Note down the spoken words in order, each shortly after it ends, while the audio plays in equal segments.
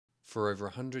For over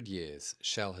 100 years,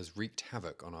 Shell has wreaked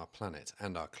havoc on our planet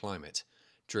and our climate,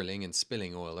 drilling and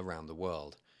spilling oil around the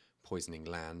world, poisoning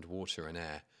land, water and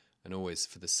air, and always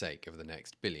for the sake of the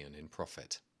next billion in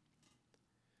profit.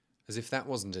 As if that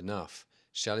wasn't enough,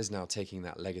 Shell is now taking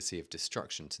that legacy of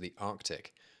destruction to the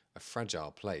Arctic, a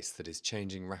fragile place that is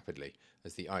changing rapidly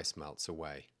as the ice melts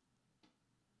away.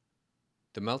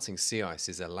 The melting sea ice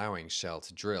is allowing Shell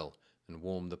to drill and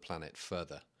warm the planet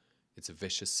further. It's a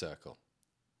vicious circle.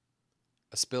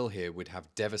 A spill here would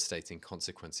have devastating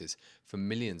consequences for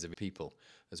millions of people,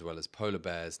 as well as polar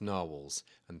bears, narwhals,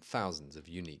 and thousands of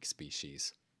unique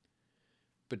species.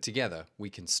 But together, we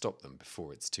can stop them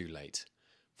before it's too late.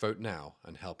 Vote now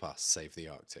and help us save the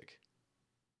Arctic.